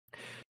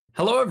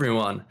Hello,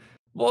 everyone.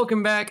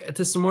 Welcome back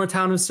to some more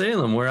Town of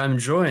Salem, where I'm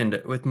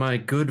joined with my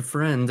good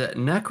friend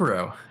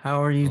Necro.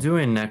 How are you Oh,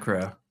 doing,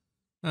 Necro?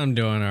 I'm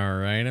doing all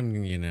right.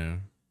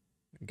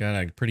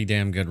 Got a pretty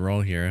damn good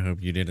roll here. I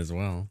hope you did as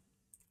well.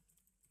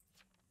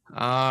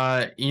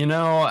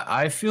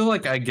 I feel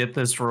like I get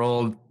this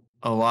role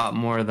a lot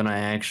more than I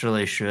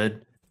actually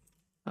should.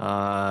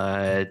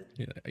 Uh,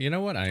 You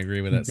know what? I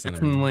agree with that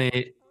sentiment.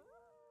 Definitely,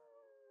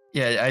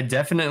 yeah, I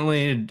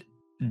definitely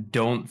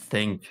don't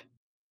think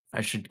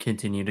I should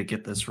continue to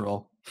get this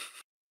role.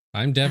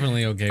 I'm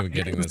definitely okay with I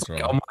get getting this this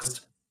like roll.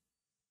 almost,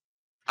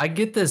 I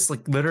get this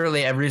like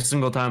literally every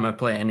single time I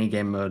play any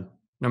game mode,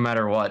 no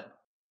matter what.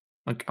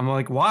 Like I'm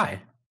like,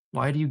 why?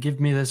 Why do you give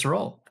me this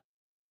role?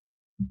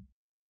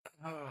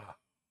 Ah.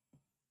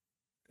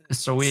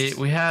 So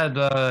we had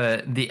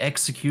the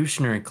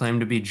executioner claim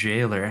to be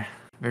jailer.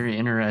 Very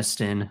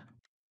interesting.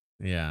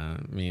 Yeah,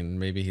 I mean,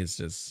 maybe he's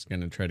just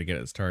gonna try to get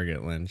his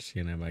target lynched,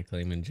 by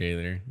claiming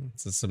Jailor.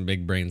 It's just some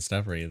big brain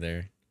stuff right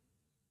there.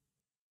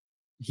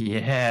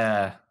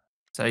 Yeah,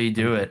 that's how you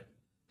do I'm, it.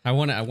 I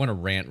want to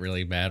rant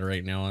really bad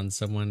right now on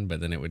someone, but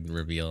then it would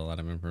reveal a lot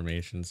of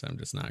information, so I'm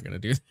just not gonna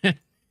do that.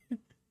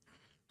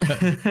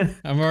 But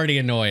I'm already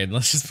annoyed.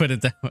 Let's just put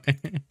it that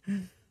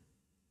way.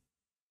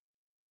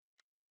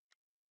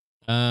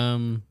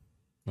 Um,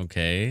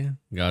 okay.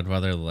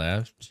 Godfather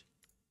left.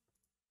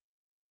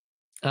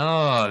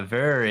 Oh,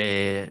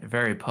 very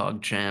very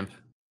pog champ.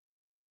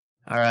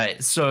 All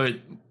right. So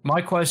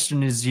my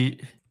question is,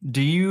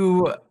 do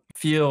you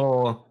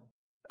feel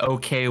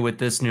okay with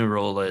this new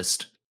role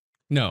list?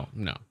 No,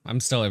 no. I'm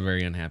still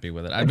very unhappy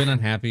with it. I've been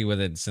unhappy with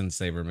it since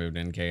they removed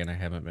NK and I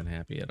haven't been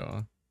happy at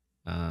all.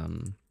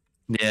 Um,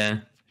 Yeah,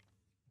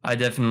 I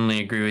definitely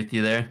agree with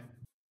you there.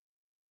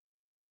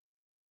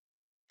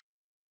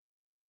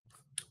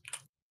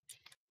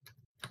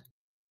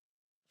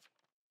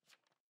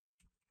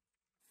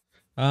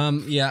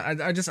 yeah,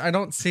 I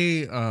don't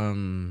see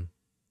hold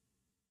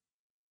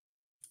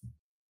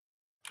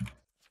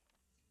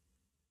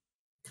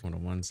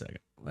on one second.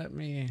 Let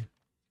me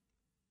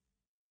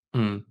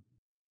Hmm.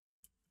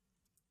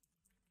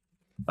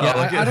 Yeah,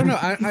 Oh, look I at don't know.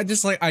 I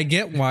just like I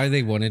get why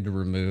they wanted to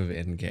remove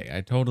NK.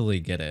 I totally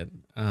get it.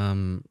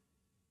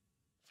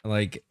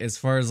 Like as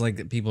far as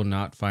like people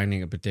not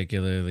finding it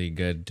particularly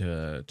good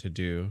to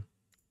do.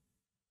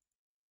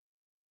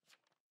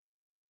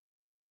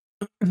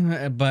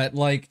 But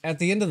like at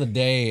the end of the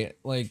day,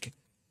 like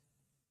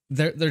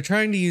they're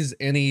trying to use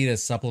any to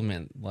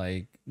supplement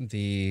like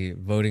the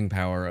voting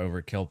power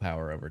over kill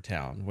power over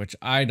town, which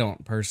I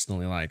don't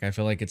personally like. I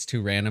feel like it's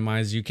too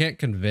randomized. You can't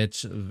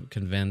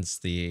convince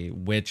the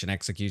witch and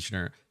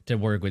executioner to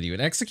work with you.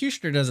 An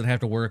executioner doesn't have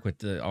to work with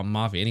the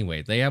mafia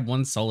anyway. They have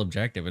one sole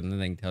objective, and then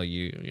they can tell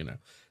you,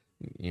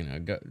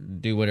 go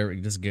do whatever.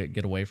 Just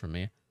get away from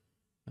me.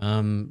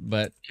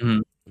 But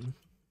you.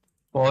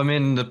 Well, I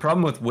mean, the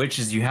problem with Witch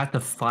is you have to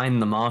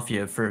find the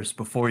mafia first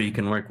before you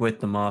can work with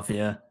the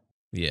mafia.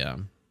 yeah,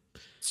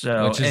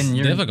 So, which is and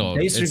you're difficult.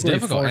 It's basically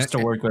difficult, forced to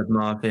work with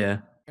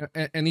mafia.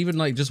 and even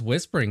like just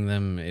whispering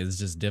them is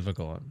just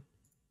difficult.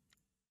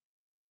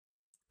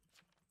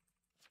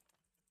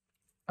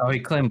 Oh, he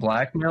claimed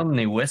blackmail and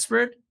he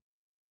whispered?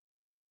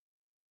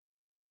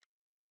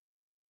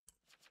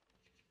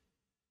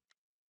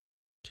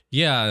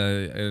 Yeah,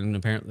 and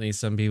apparently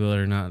some people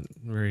are not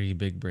very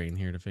big brain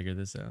here to figure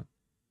this out.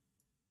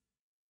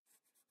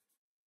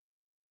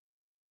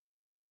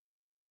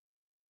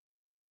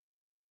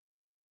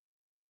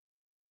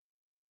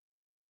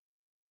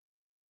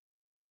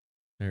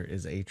 There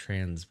is a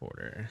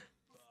transporter.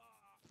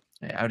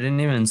 I didn't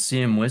even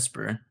see him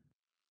whisper.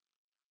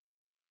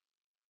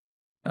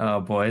 Oh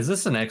boy, is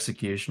this an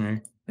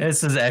executioner?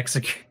 This is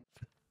exec.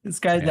 This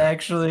guy's Yeah,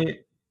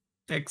 actually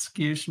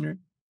executioner.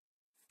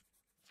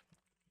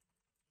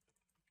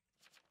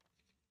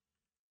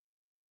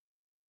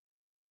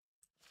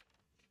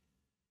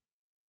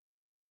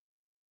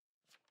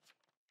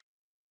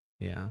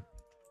 yeah.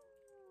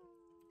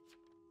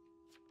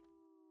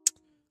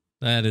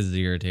 That is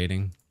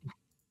irritating.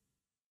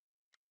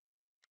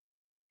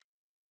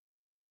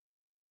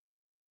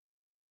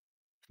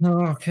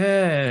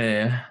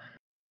 Okay.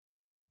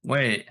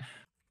 Wait,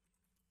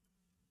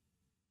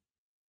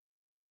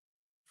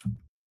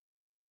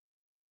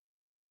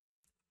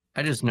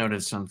 I just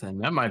noticed something.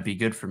 That might be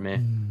good for me.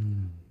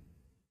 Hmm.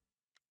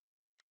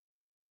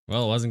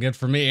 Well, it wasn't good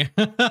for me.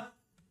 uh,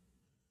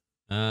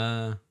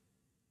 Yeah,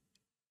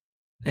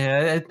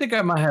 I think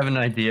I might have an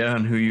idea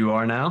on who you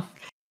are now.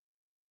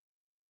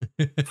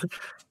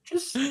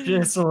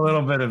 Just a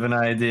little bit of an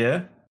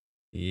idea.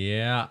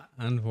 yeah,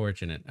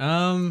 unfortunate.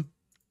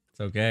 It's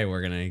okay.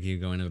 We're gonna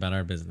keep going about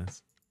our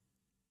business.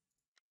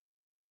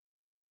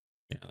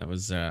 Yeah, that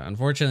was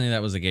unfortunately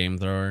that was a game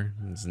thrower.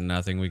 There's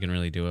nothing we can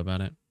really do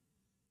about it.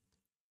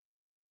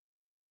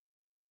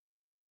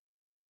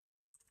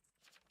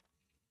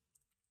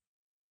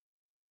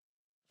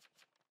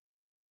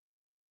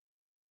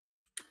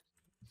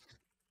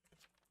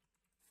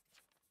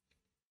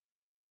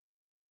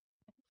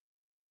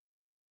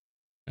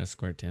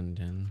 Escort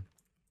 1010.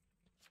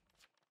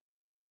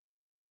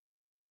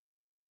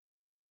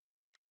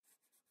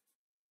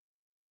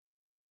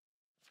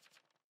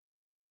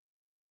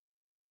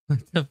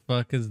 What the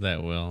fuck is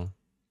that, Will?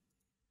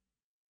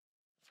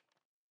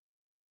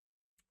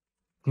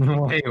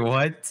 Wait,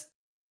 what?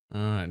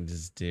 Oh,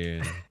 just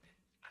dude.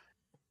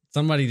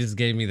 Somebody just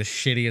gave me the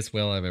shittiest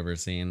will I've ever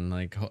seen.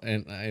 Like,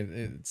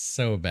 it's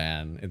so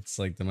bad. It's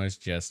like the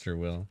most jester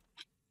will.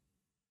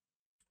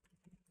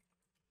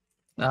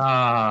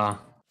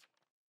 Ah,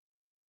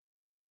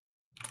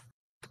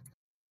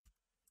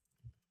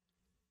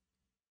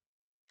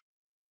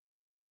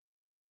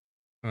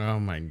 Oh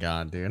my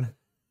god, dude.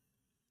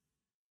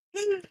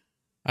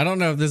 I don't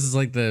know if this is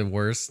like the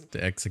worst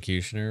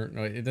executioner.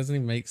 No, it doesn't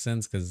even make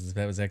sense because if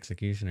that was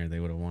executioner, they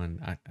would have won.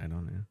 I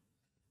don't know.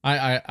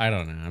 I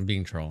don't know. I'm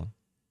being trolled.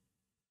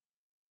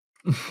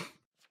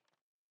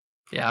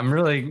 yeah, I'm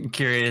really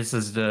curious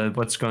as to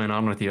what's going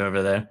on with you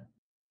over there.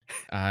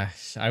 I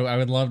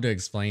would love to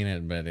explain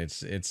it, but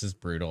it's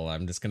just brutal.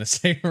 I'm just gonna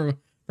say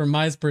from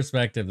my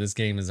perspective, this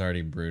game is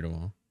already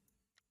brutal.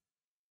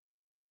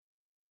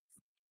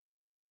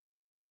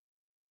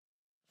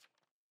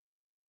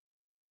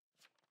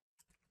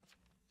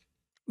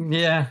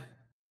 Yeah.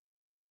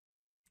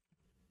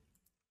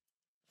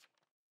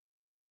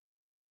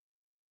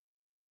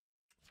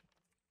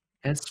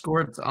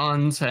 Escorts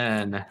on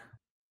 10.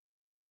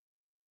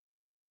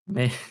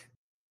 Me,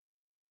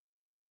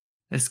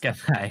 this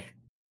guy.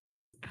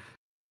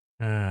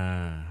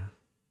 Uh,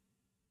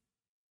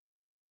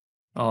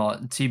 Oh,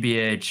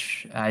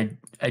 TBH,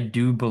 I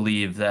do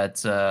believe that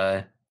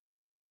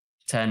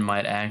 10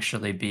 might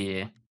actually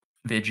be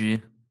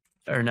Vigi.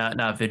 Or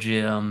not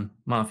Vigi,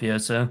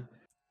 Mafioso.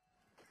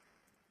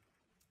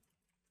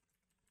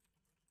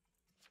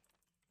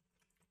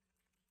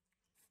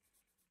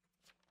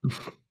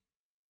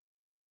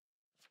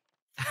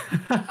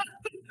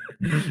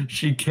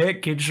 She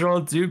can't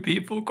control two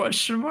people,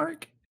 question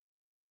mark?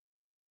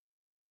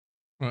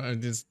 well, I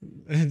just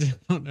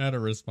don't know how to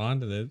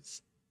respond to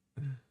this.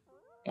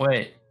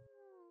 Wait.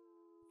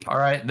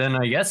 Alright, then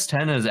I guess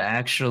 10 is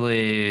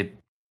actually...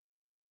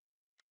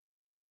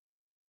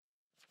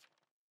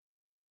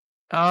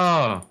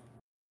 Oh,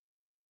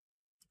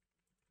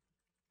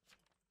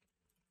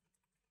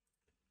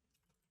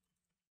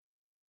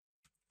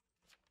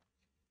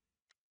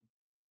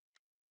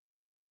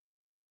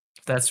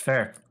 that's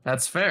fair.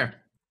 That's fair.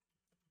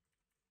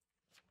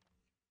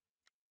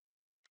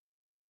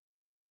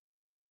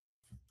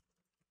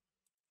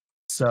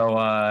 So,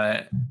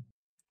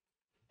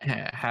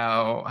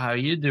 how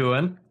you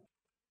doing?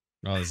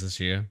 Oh, this is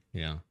you?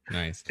 Yeah,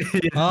 nice.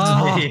 It's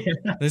Ah, me.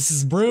 this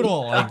is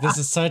brutal. Like, this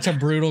is such a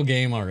brutal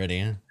game already.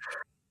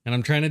 And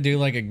I'm trying to do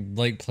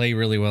like play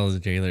really well as a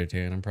jailer too.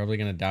 And I'm probably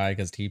gonna die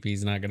because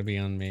TP's not gonna be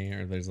on me,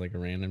 or there's like a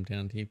random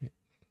town TP.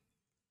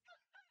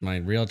 My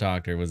real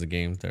doctor was a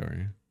game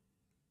thrower.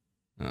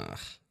 Ugh,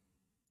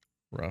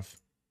 rough.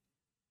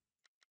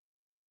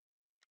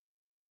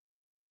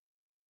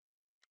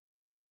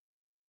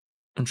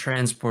 And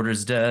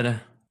Transporter's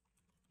dead.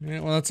 Yeah,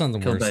 well, that's not the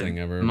Killed worst by thing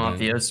ever, but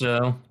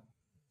Mafioso.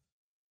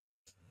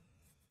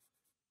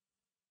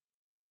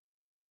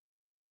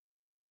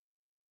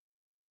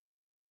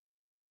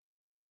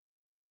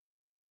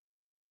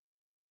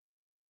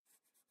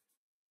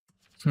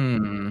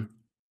 Hmm.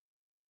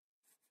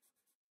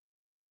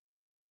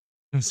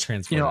 it's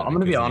You know, transported I'm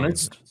gonna be because he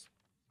is. honest.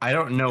 I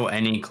don't know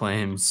any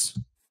claims.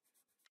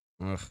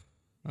 Ugh.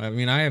 I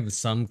mean, I have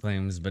some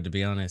claims, but to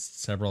be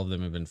honest, several of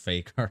them have been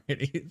fake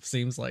already. It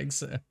seems like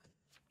so.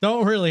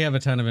 Don't really have a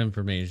ton of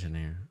information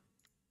here.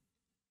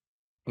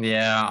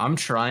 Yeah, I'm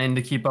trying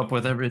to keep up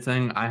with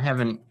everything. I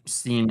haven't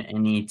seen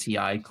any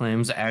TI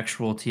claims,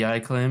 actual TI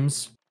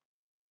claims.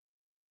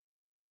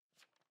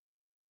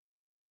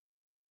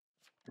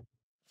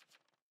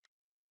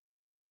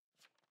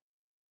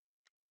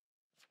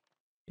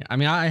 Yeah, I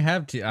mean, I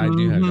have I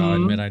do have. I'll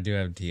admit, Mm-hmm. I do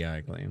have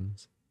TI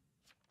claims.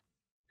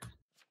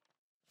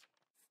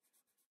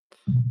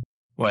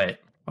 Wait,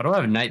 why do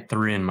I have Knight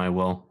 3 in my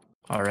will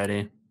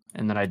already?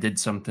 And then I did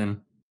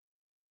something.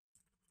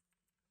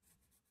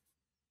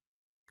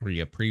 Were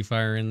you a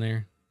pre-fire in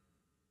there?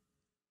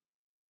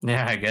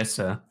 Yeah, I guess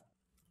so.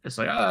 It's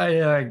like, oh,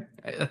 yeah,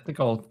 I think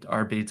I'll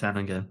RB 10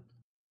 again.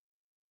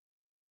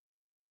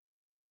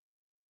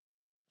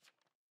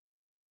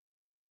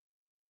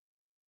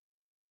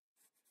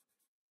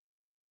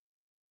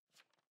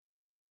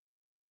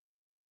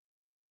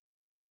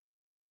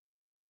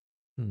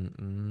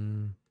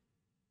 Mm-mm.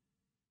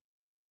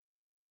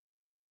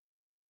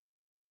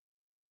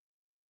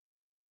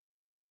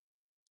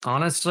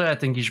 Honestly, I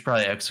think you should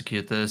probably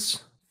execute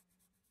this.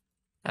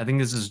 I think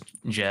this is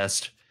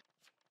jest.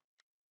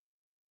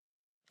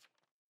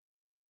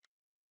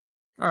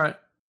 All right.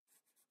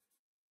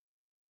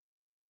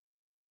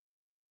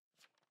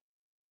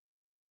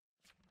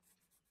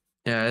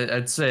 Yeah,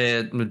 I'd say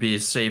it would be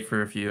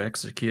safer if you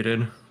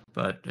executed,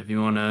 but if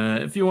you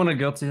wanna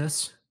guilty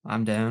this,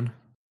 I'm down.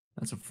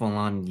 That's a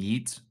full-on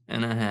yeet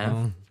and a half.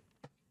 Well,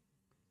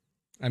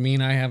 I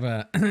mean, I have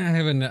a, I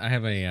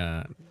have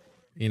a,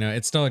 you know,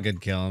 it's still a good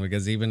kill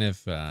because even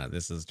if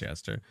this is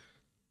Jester,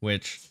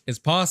 which is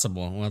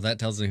possible, well, that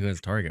tells me who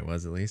his target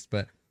was at least.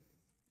 But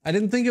I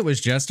didn't think it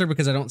was Jester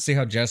because I don't see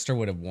how Jester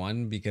would have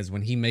won, because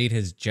when he made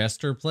his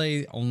Jester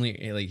play,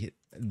 only like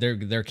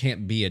there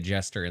can't be a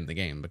Jester in the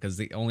game because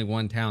the only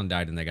one town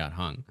died and they got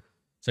hung.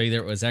 So either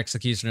it was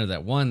Executioner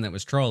that won that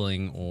was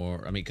trolling,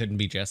 or I mean, it couldn't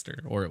be Jester,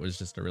 or it was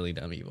just a really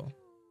dumb evil.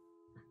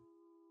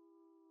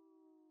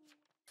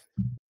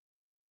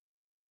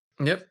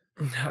 Yep.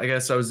 I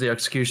guess I was the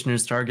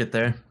Executioner's target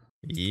there.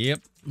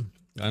 Yep.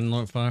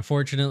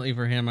 Unfortunately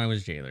for him, I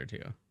was Jailor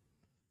too.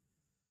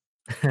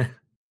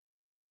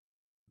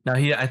 No,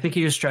 I think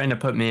he was trying to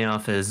put me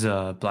off as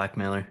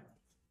blackmailer.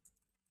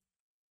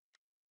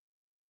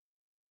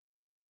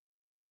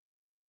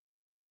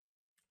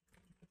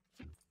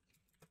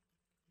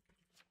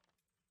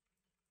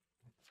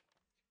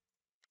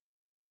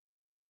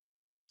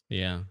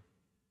 Yeah.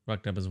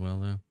 Fucked up as well,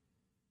 though.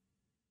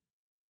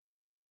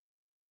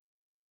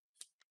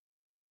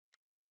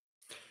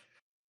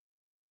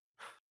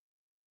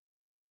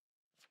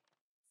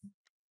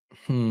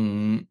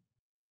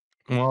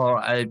 Well,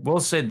 I will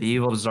say the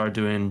Evils are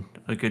doing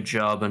a good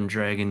job on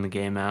dragging the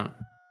game out.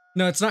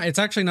 No, it's not. It's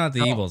actually not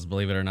the Oh. Evils,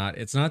 believe it or not.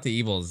 It's not the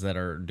Evils that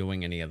are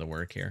doing any of the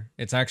work here.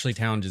 It's actually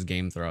Town just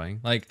game throwing.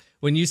 Like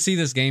when you see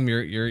this game,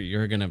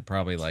 you're gonna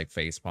probably like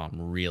facepalm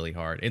really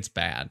hard. It's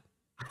bad.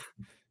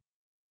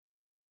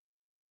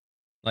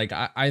 Like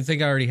I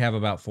think I already have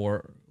about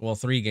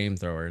 3 game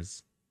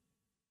throwers.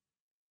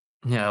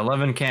 Yeah,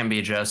 11 can't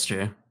be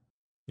Jester.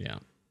 Yeah.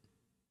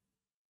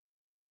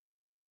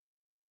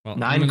 Well,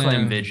 9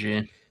 claim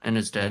Vigi and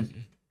is dead.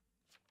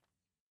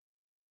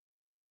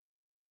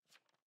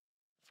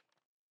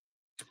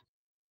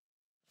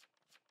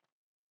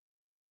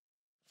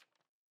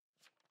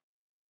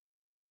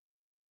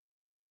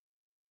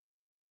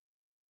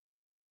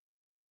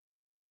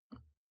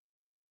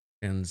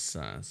 And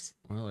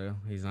well,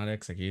 he's not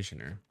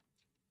Executioner.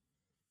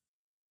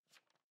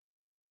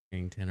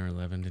 Getting 10 or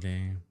 11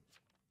 today.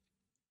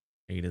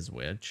 8 is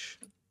Witch.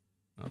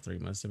 All 3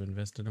 must have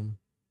invested him.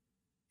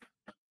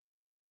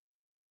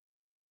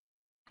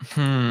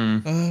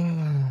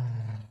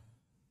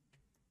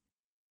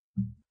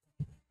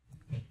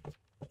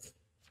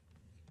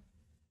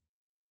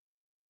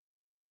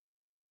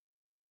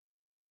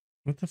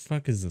 What the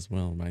fuck is this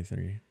well by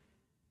 3?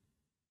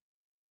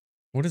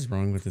 What is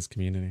wrong with this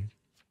community?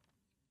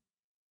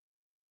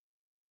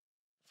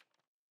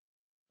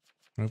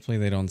 Hopefully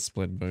they don't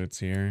split votes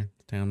here.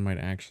 The town might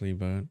actually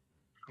vote.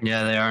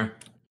 Yeah, they are.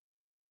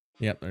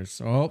 Yep,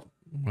 oh,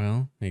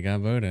 well, he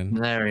got voted.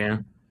 There we go.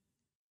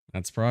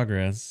 That's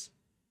progress.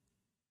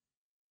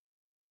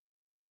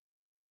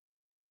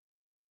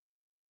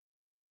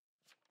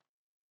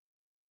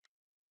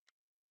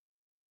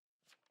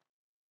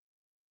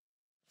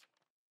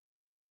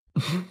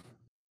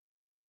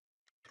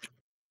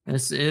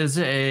 This is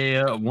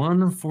a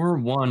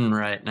 1-for-1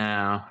 right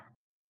now.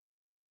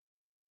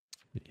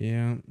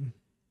 Yeah.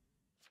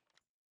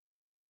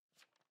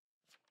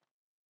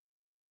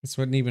 This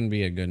wouldn't even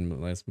be a good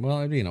list. Well,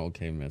 it'd be an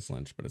okay miss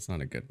lynch, but it's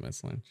not a good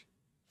miss lynch.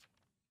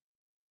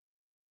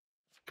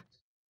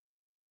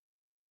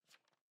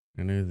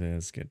 I knew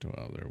this. Get to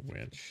other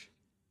witch.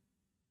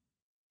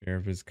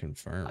 Sheriff is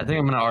confirmed. I think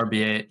I'm gonna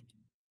RB8.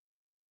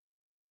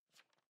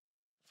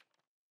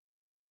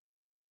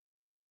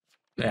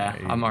 Yeah,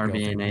 Okay, I'm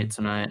guilty RBing 8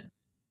 tonight.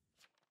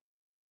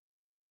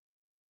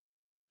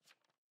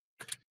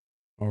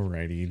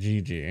 Alrighty,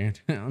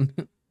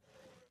 GG.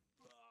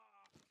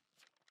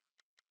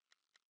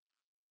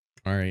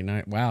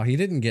 Alright, wow, he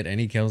didn't get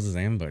any kills as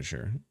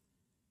ambusher.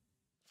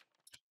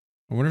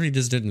 I wonder if he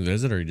just didn't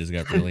visit or he just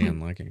got really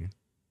unlucky.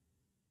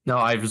 No,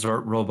 I was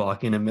role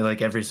blocking him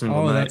like every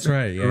single night. Oh, that's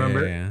right. Yeah,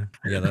 remember?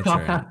 Yeah, that's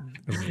right.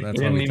 That's he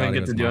didn't even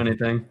get to do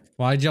anything.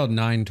 Well, I jailed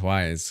 9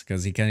 twice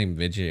because he came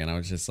Vigi, and I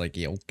was just like,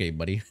 yeah, okay,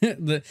 buddy.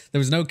 There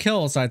was no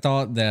kill, so I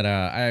thought that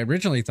I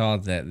originally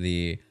thought that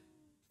the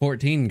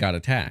 14 got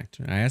attacked.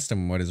 I asked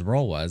him what his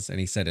role was, and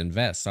he said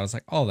invest. So I was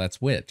like, oh,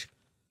 that's witch.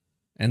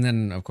 And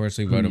then, of course,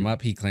 we vote him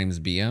up. He claims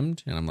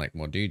BM'd, and I'm like,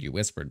 well, dude, you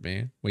whispered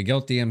me. We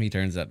guilty him. He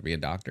turns out to be a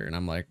doctor, and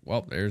I'm like,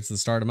 well, there's the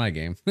start of my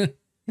game.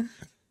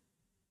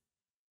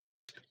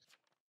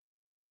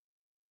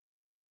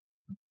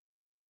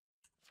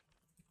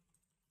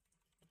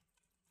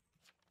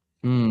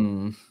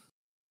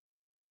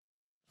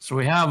 So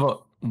we have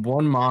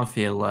one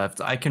Mafia left.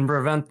 I can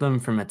prevent them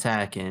from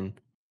attacking.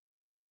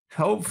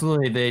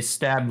 Hopefully they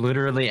stab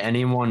literally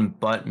anyone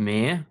but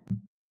me,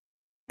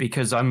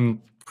 because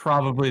I'm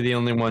probably the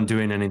only one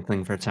doing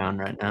anything for town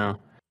right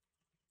now.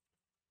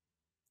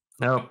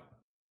 Nope.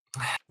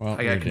 Well,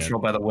 I got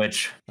controlled by the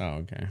witch.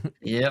 Oh, okay.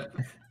 Yep.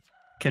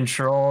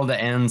 Controlled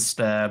and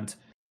stabbed.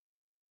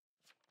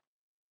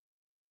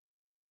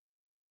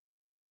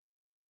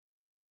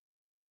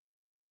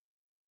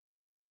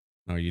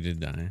 Oh, you did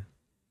die.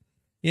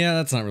 Yeah,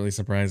 that's not really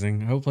surprising.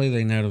 Hopefully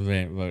they know to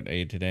vote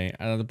 8 today.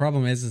 The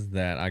problem is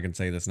that I can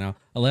say this now.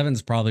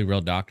 11's probably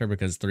real doctor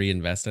because 3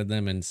 invested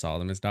them and saw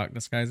them as Doc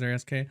Disguiser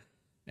SK.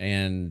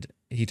 And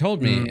he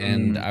told me,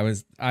 and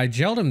I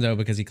jailed him though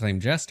because he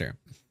claimed Jester.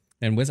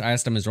 And I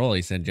asked him his role.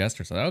 He said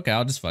Jester. So okay,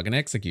 I'll just fucking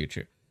execute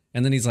you.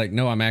 And then he's like,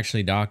 no, I'm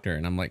actually doctor.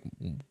 And I'm like,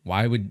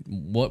 what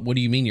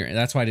do you mean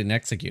that's why I didn't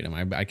execute him.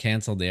 I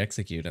canceled the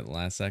execute at the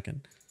last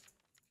second.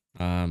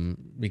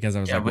 Because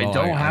I was Yeah, like, well, I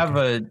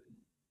can.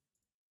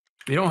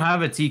 We don't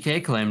have a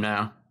TK claim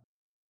now.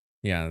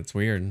 Yeah, it's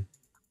weird.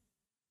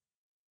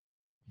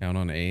 Down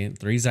on 8.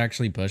 3's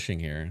actually pushing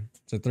here.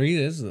 So 3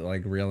 is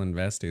like real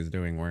invest who's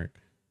doing work.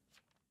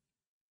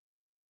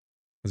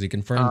 Because he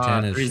confirmed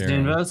 10 as 3's the Sheriff.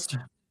 invest.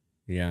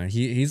 Yeah,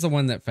 he's the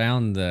one that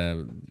found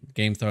the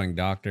game throwing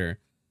doctor,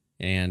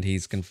 and he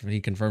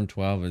confirmed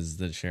 12 as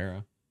the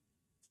Sheriff.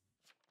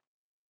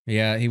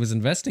 Yeah, he was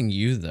investing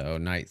you though,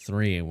 night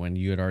 3, when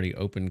you had already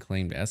open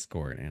claimed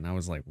escort, and I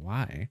was like,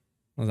 why?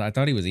 I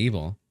thought he was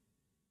evil.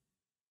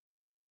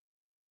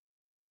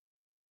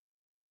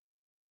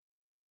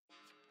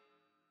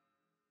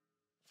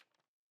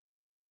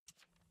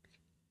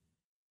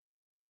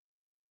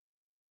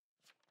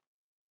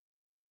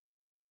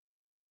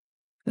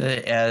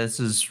 Yeah, this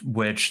is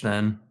Witch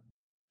then.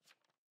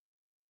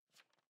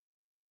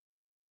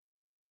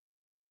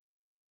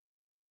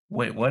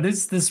 Wait, what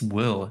is this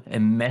will?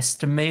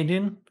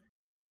 Estimating?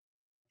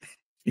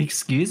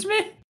 Excuse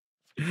me?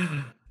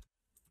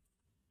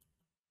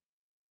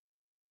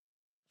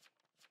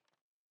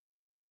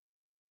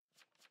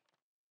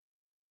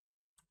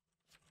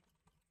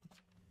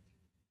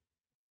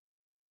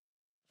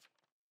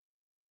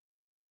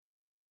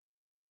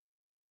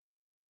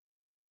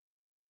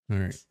 All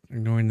right,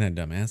 ignoring that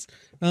dumbass.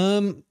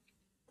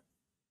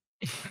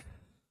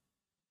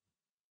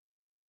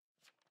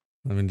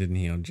 Levin didn't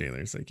heal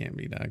Jailor, so he can't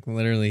be doc.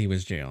 Literally, he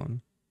was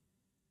jailing.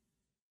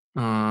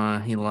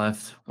 He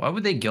left. Why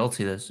would they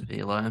guilty this if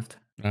he left?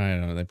 I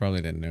don't know. They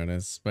probably didn't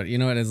notice. But you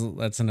know what?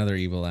 That's another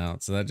evil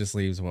out. So that just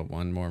leaves, what,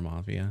 1 more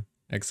Mafia?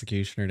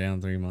 Executioner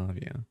down, 3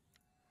 Mafia.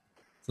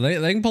 So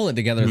they can pull it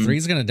together.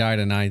 3's going to die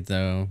tonight,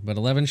 though. But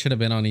 11 should have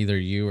been on either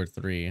you or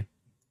 3.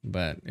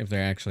 But if they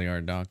actually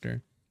are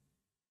doctor.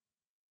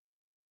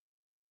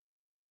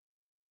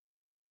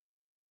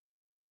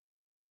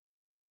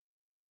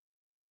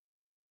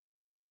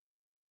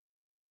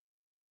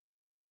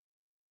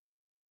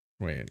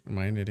 Wait, am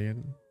I an idiot?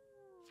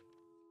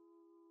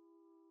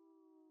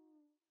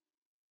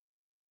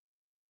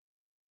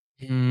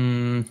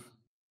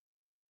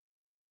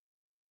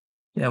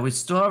 Yeah, we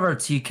still have our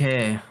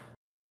TK.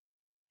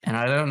 And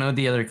I don't know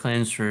the other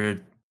claims for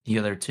the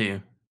other 2.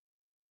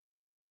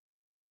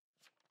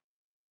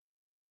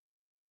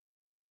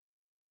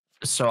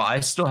 So I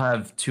still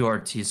have 2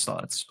 RT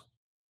slots.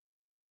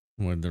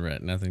 Wood the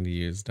ret. Nothing to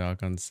use.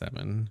 Doc on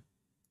 7.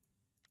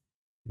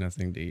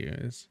 Nothing to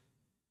use.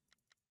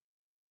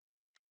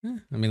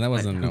 I mean, that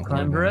wasn't Who no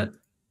claimed horrible.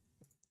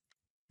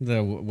 it?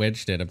 The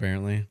Wedge did,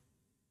 apparently.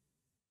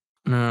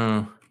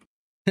 No.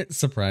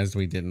 Surprised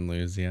we didn't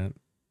lose yet.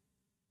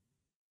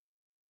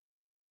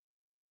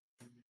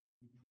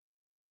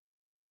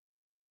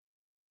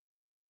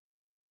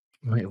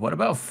 Wait, what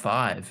about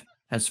 5?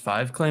 Has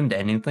 5 claimed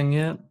anything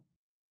yet?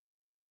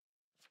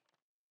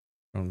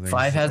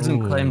 5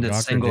 hasn't claimed a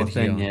single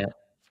thing yet.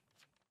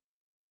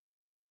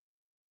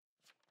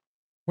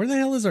 Where the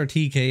hell is our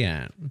TK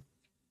at?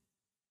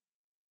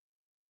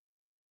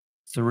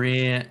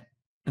 3, and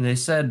they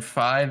said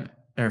 5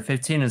 or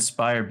 15 is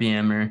Spy or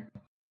BMer.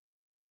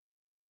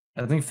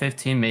 I think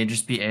 15 may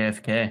just be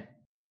AFK.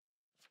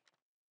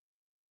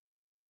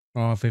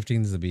 Oh,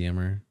 15 is the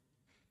BMer.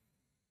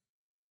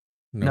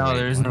 No,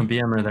 there is no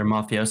BMer. They're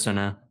Mafioso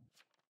now.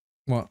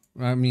 Well,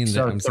 I mean,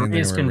 so I'm saying 3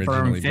 they is were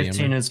confirmed. originally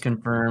 15 BMer. is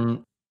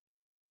confirmed.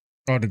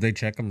 Oh, did they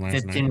check them last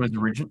 15 night? was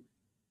original.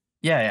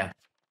 Yeah.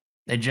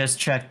 They just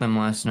checked them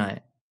last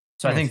night.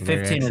 So I think so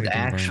 15 is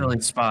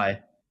actually Spy.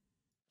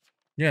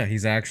 Yeah,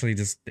 he's actually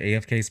just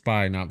AFK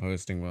Spy, not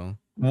posting well.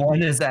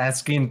 1 is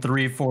asking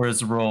 3 for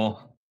his role.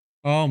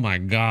 Oh my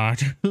god.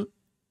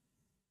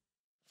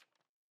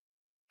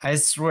 I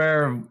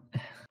swear,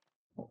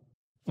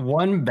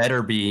 1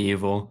 better be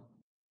evil.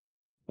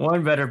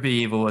 1 better be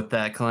evil with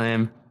that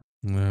claim.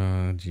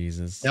 Oh,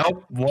 Jesus.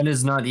 Nope, 1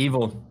 is not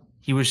evil.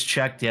 He was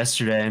checked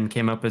yesterday and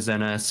came up as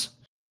NS.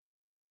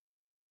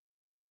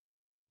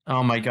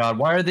 Oh my god,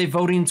 why are they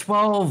voting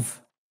 12?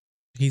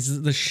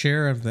 He's the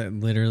sheriff that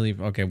literally...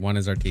 Okay, 1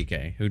 is our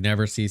TK, who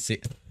never sees...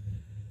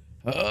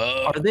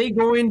 Are they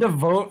going to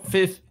vote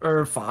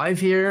 5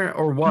 here,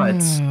 or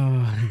what?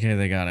 Okay,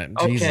 they got it.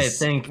 Okay, Jesus.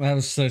 That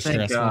was so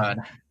stressful. Thank God.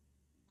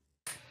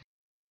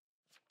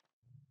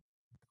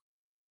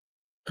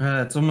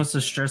 It's almost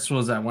as stressful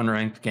as that 1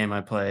 ranked game I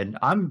played.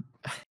 I'm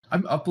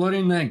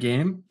uploading that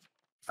game.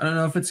 I don't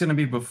know if it's going to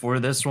be before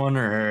this one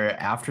or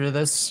after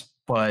this,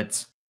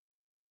 but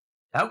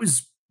that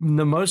was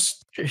the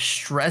most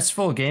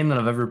stressful game that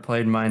I've ever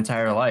played in my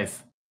entire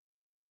life.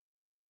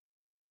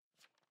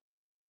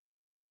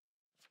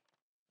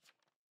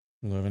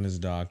 Living his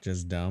doc,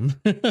 just dumb.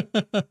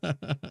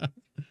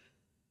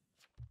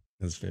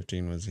 His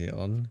 15 was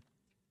healed.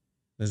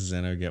 This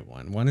Zeno get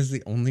 1. 1 is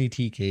the only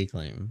TK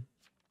claim.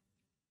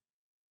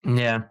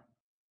 Yeah.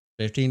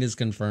 15 is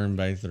confirmed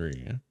by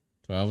 3.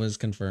 12 is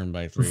confirmed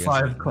by 3.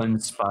 5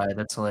 claimed Spy.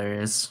 That's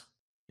hilarious.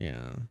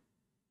 Yeah.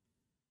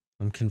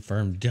 I'm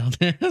confirmed,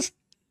 dumbass.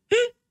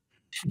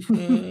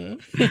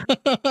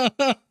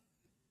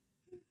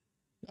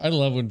 I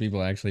love when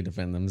people actually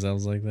defend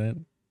themselves like that.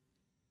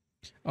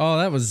 Oh,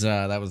 that was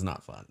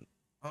not fun.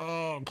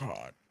 Oh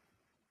god.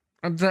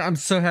 I'm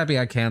so happy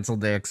I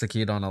canceled the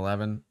execute on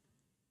 11.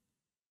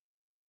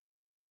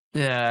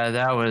 Yeah,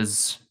 that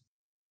was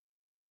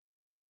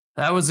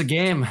a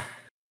game.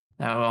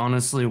 That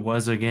honestly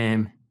was a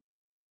game.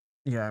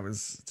 Yeah, I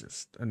was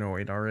just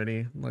annoyed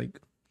already. Like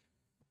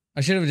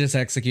I should have just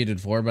executed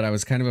 4, but I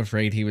was kind of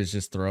afraid he was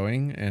just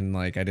throwing and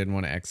like I didn't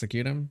want to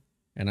execute him.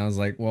 And I was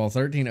like, well,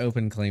 13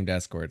 open claimed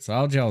escort, so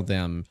I'll gel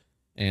them.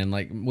 And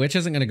like Witch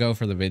isn't going to go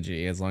for the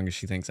Vigi as long as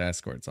she thinks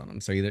escorts on him.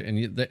 So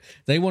either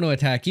they want to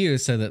attack you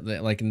so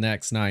that like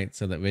next night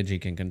so that Vigi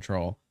can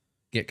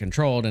get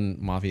controlled and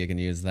Mafia can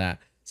use that.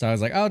 So I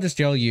was like, I'll just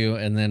gel you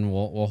and then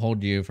we'll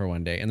hold you for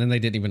one day. And then they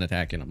didn't even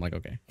attack you. And I'm like,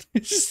 okay.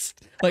 It's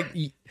just like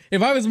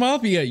if I was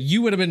Mafia,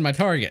 you would have been my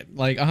target,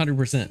 like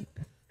 100%.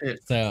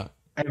 So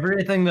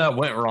everything that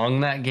went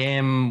wrong that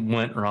game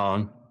went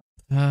wrong.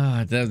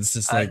 that was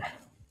just like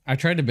I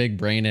tried to big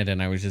brain it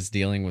and I was just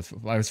dealing with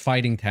I was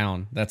fighting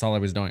town. That's all I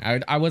was doing.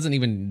 I wasn't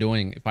even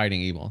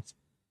fighting evils.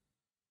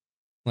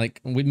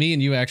 Like with me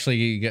and you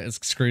actually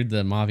screwed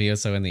the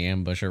Mafioso and the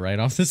ambusher right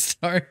off the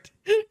start.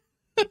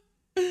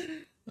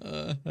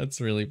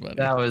 That's really funny.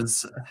 That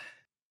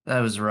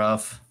was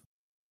rough.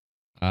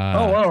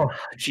 Oh well,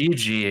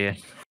 GG.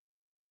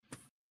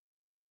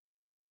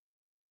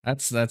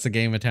 That's a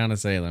game of Town of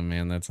Salem,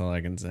 man. That's all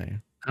I can say.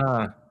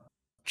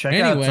 Check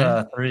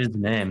out 3's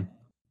name.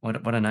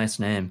 What a nice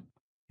name.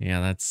 Yeah,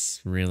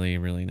 that's really,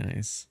 really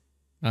nice.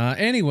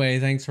 Anyway,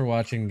 thanks for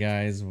watching,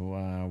 guys.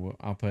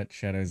 I'll put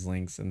Shadow's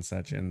links and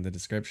such in the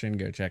description.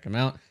 Go check him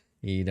out.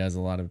 He does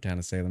a lot of Town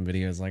of Salem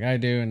videos like I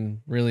do, and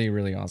really,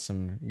 really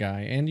awesome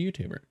guy and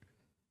YouTuber.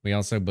 We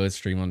also both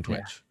stream on Twitch.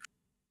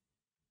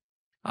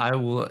 Yeah. I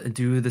will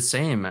do the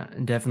same.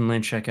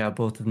 Definitely check out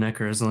both of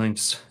Nekro's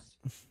links.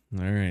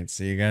 All right.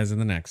 See you guys in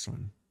the next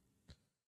one.